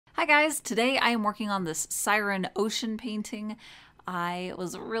Hi guys, today I am working on this Siren Ocean painting. I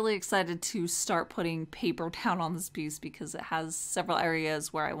was really excited to start putting paper down on this piece because it has several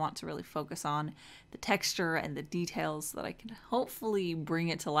areas where I want to really focus on the texture and the details so that I can hopefully bring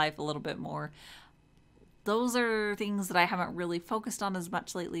it to life a little bit more. Those are things that I haven't really focused on as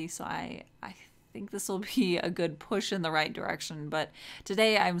much lately, so I think this will be a good push in the right direction. But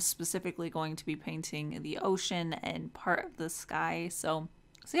today I'm specifically going to be painting the ocean and part of the sky. So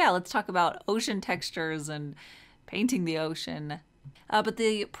yeah, let's talk about ocean textures and painting the ocean. But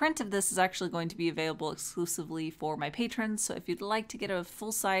the print of this is actually going to be available exclusively for my patrons. So if you'd like to get a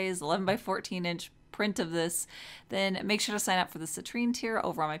full-size 11 by 14 inch print of this, then make sure to sign up for the Citrine tier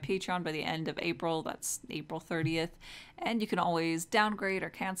over on my Patreon by the end of April. That's April 30th. And you can always downgrade or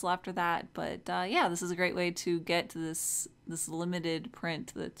cancel after that. But yeah, this is a great way to get to this limited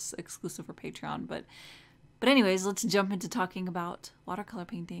print that's exclusive for Patreon. But anyways, let's jump into talking about watercolor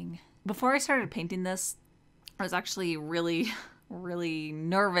painting. Before I started painting this, I was actually really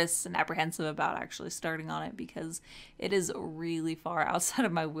nervous and apprehensive about actually starting on it because it is really far outside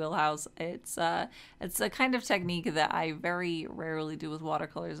of my wheelhouse. It's a kind of technique that I very rarely do with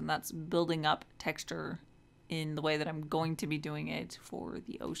watercolors, and that's building up texture in the way that I'm going to be doing it for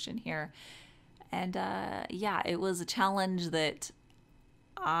the ocean here. And yeah, it was a challenge that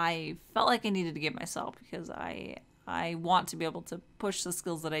I felt like I needed to give myself because I want to be able to push the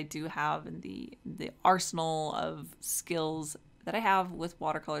skills that I do have and the arsenal of skills that I have with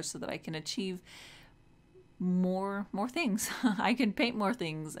watercolors so that I can achieve more things. I can paint more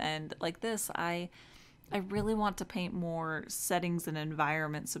things, and like this, I really want to paint more settings and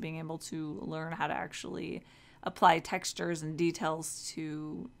environments, so being able to learn how to actually apply textures and details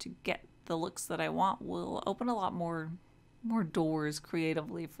to get the looks that I want will open a lot more doors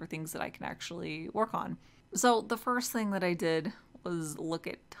creatively for things that I can actually work on. So the first thing that I did was look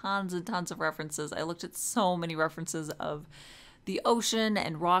at tons and tons of references. I looked at so many references of the ocean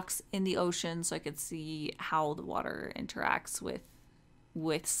and rocks in the ocean so I could see how the water interacts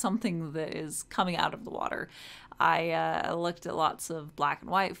with something that is coming out of the water. I looked at lots of black and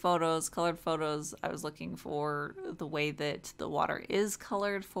white photos, colored photos. I was looking for the way that the water is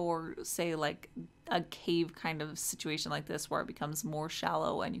colored for, say, like a cave kind of situation like this where it becomes more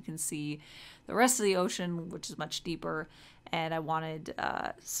shallow and you can see the rest of the ocean, which is much deeper. And I wanted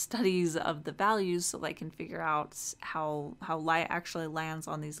studies of the values so that I can figure out how light actually lands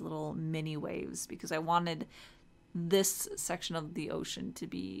on these little mini waves, because I wanted this section of the ocean to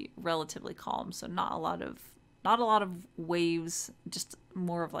be relatively calm, so not a lot of waves, just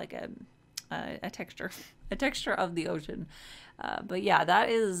more of like a texture of the ocean. But yeah, that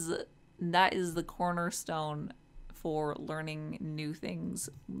is the cornerstone for learning new things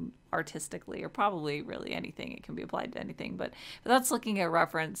artistically, or probably really anything. It can be applied to anything, but that's looking at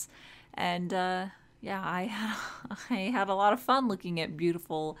reference. And yeah, I had a lot of fun looking at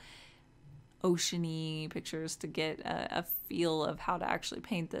beautiful oceany pictures to get a feel of how to actually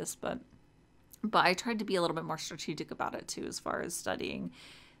paint this, but I tried to be a little bit more strategic about it too, as far as studying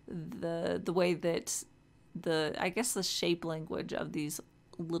the way that I guess the shape language of these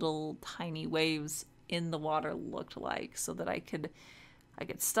little tiny waves in the water looked like, so that I could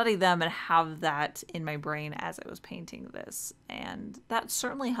study them and have that in my brain as I was painting this. And that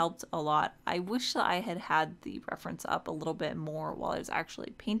certainly helped a lot. I wish that I had the reference up a little bit more while I was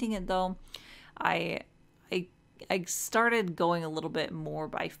actually painting it though. I started going a little bit more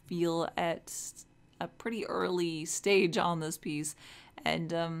by feel at a pretty early stage on this piece,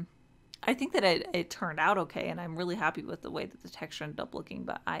 and I think that it turned out okay, and I'm really happy with the way that the texture ended up looking,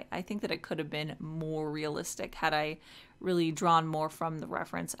 but I think that it could have been more realistic had I really drawn more from the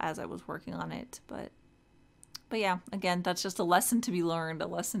reference as I was working on it. But yeah, again, that's just a lesson to be learned, a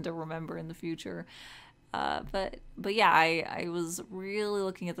lesson to remember in the future. But yeah, I was really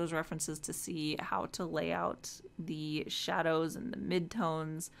looking at those references to see how to lay out the shadows and the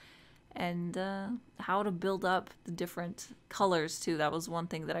midtones, and how to build up the different colors too. That was one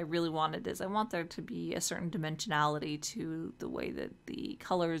thing that I really wanted, is I want there to be a certain dimensionality to the way that the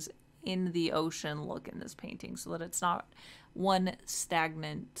colors in the ocean look in this painting, so that it's not one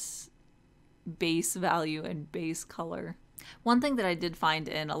stagnant base value and base color. One thing that I did find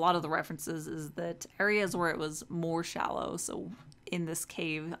in a lot of the references is that areas where it was more shallow, so in this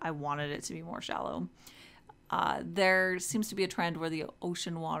cave I wanted it to be more shallow, there seems to be a trend where the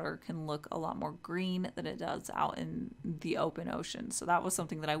ocean water can look a lot more green than it does out in the open ocean. So that was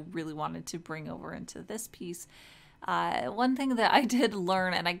something that I really wanted to bring over into this piece. One thing that I did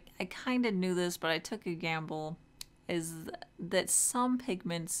learn, and I kind of knew this, but I took a gamble, is that some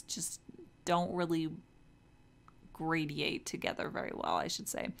pigments just don't really gradiate together very well, I should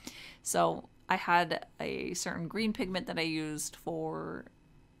say. So I had a certain green pigment that I used for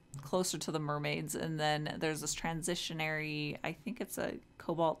closer to the mermaids, and then there's this transitionary, I think it's a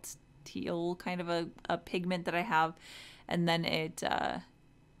cobalt teal kind of a pigment that I have, and then it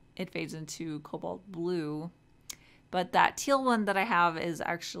fades into cobalt blue. But that teal one that I have is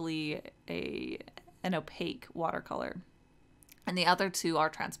actually an opaque watercolor, and the other two are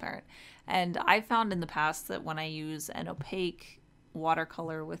transparent. And I found in the past that when I use an opaque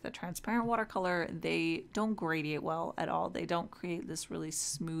watercolor with a transparent watercolor, they don't gradiate well at all. They don't create this really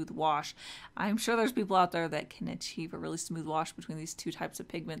smooth wash. I'm sure there's people out there that can achieve a really smooth wash between these two types of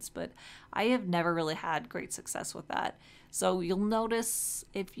pigments, but I have never really had great success with that. So you'll notice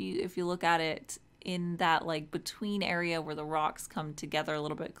if you look at it in that like between area where the rocks come together a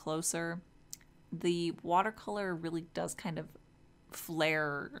little bit closer, the watercolor really does kind of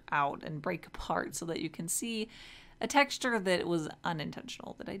flare out and break apart so that you can see a texture that was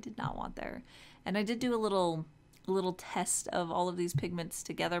unintentional, that I did not want there. And I did do a little test of all of these pigments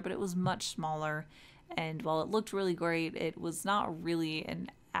together, but it was much smaller. And while it looked really great, it was not really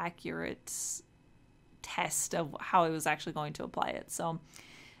an accurate test of how I was actually going to apply it. So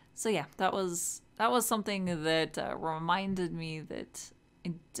yeah, that was something that reminded me that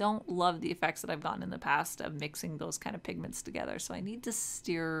I don't love the effects that I've gotten in the past of mixing those kind of pigments together. So I need to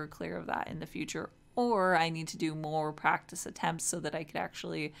steer clear of that in the future, or I need to do more practice attempts so that I could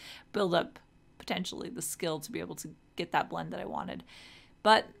actually build up potentially the skill to be able to get that blend that I wanted.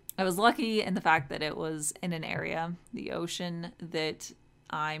 But I was lucky in the fact that it was in an area, the ocean, that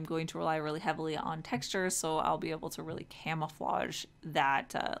I'm going to rely really heavily on texture, so I'll be able to really camouflage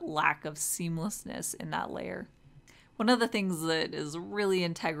that lack of seamlessness in that layer. One of the things that is really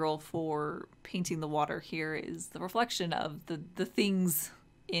integral for painting the water here is the reflection of the things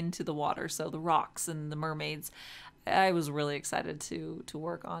into the water, so the rocks and the mermaids. I was really excited to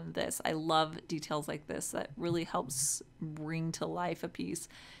work on this. I love details like this that really helps bring to life a piece.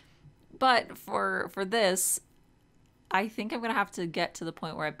 But for this, I think I'm going to have to get to the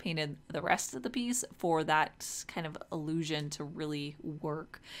point where I painted the rest of the piece for that kind of illusion to really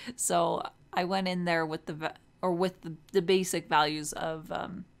work. So I went in there with the basic values of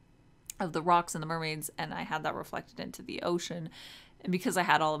the rocks and the mermaids, and I had that reflected into the ocean. And because I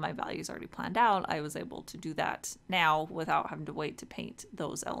had all of my values already planned out, I was able to do that now without having to wait to paint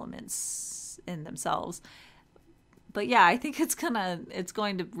those elements in themselves. But yeah, I think it's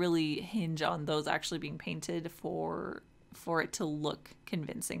going to really hinge on those actually being painted for it to look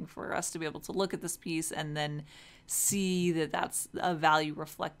convincing, for us to be able to look at this piece and then see that that's a value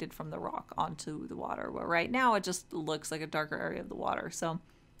reflected from the rock onto the water. Where right now it just looks like a darker area of the water. So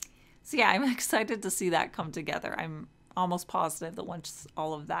yeah, I'm excited to see that come together. I'm almost positive that once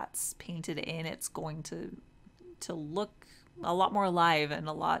all of that's painted in, it's going to look a lot more alive and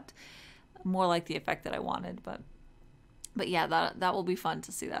a lot more like the effect that I wanted. But yeah, that will be fun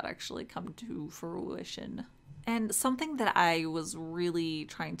to see that actually come to fruition. And something that I was really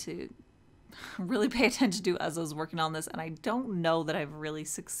trying to really pay attention to as I was working on this, and I don't know that I've really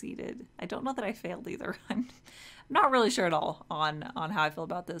succeeded. I don't know that I failed either. I'm not really sure at all on how I feel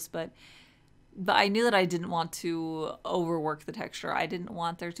about this, but I knew that I didn't want to overwork the texture. I didn't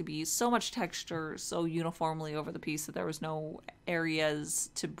want there to be so much texture so uniformly over the piece that there was no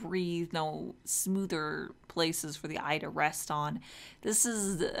areas to breathe, no smoother places for the eye to rest on. This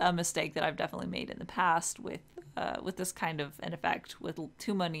is a mistake that I've definitely made in the past with this kind of an effect, with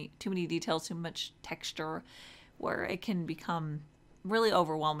too many details, too much texture, where it can become really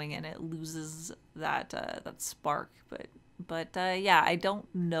overwhelming and it loses that spark. But yeah, I don't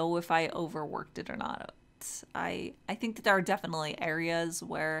know if I overworked it or not. I think that there are definitely areas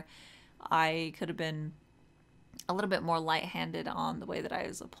where I could have been a little bit more light-handed on the way that I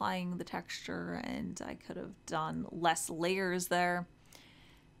was applying the texture, and I could have done less layers there.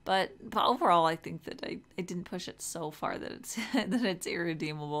 But overall, I think that I didn't push it so far that it's that it's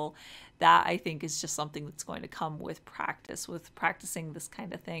irredeemable. That, I think, is just something that's going to come with practice, with practicing this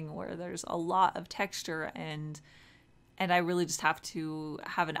kind of thing where there's a lot of texture, and I really just have to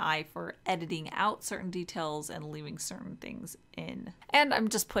have an eye for editing out certain details and leaving certain things in. And I'm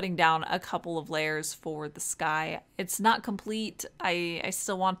just putting down a couple of layers for the sky. It's not complete. I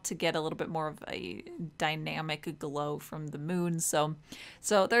still want to get a little bit more of a dynamic glow from the moon. So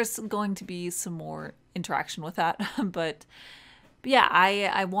there's going to be some more interaction with that. But yeah,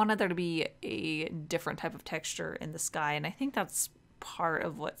 I wanted there to be a different type of texture in the sky. And I think that's part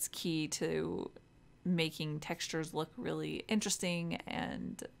of what's key to making textures look really interesting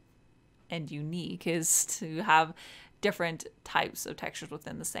and unique, is to have different types of textures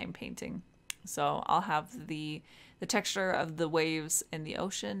within the same painting. So I'll have the texture of the waves in the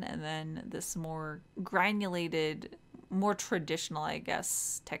ocean, and then this more granulated, more traditional, I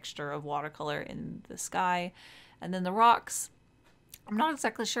guess, texture of watercolor in the sky. And then the rocks, I'm not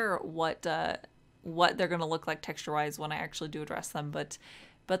exactly sure what they're going to look like texture-wise when I actually do address them, but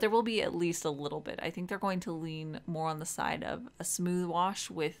there will be at least a little bit. I think they're going to lean more on the side of a smooth wash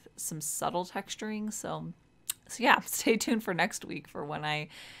with some subtle texturing. So yeah, stay tuned for next week for when I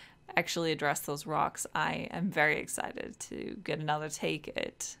actually address those rocks. I am very excited to get another take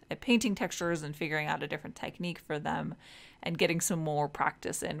at painting textures and figuring out a different technique for them and getting some more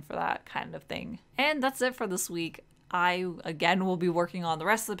practice in for that kind of thing. And that's it for this week. I, again, will be working on the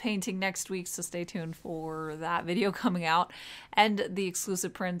rest of the painting next week, so stay tuned for that video coming out. And the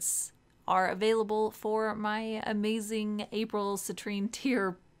exclusive prints are available for my amazing April Citrine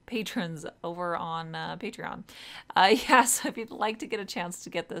tier patrons over on Patreon. Yeah, so if you'd like to get a chance to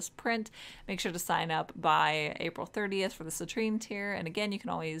get this print, make sure to sign up by April 30th for the Citrine tier. And again, you can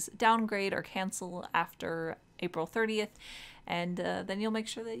always downgrade or cancel after April 30th. And then you'll make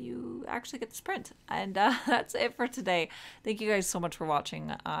sure that you actually get this print. And that's it for today. Thank you guys so much for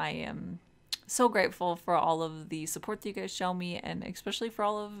watching. I am so grateful for all of the support that you guys show me, and especially for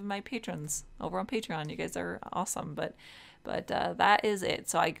all of my patrons over on Patreon. You guys are awesome. But that is it.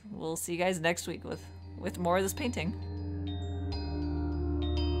 So I will see you guys next week with more of this painting.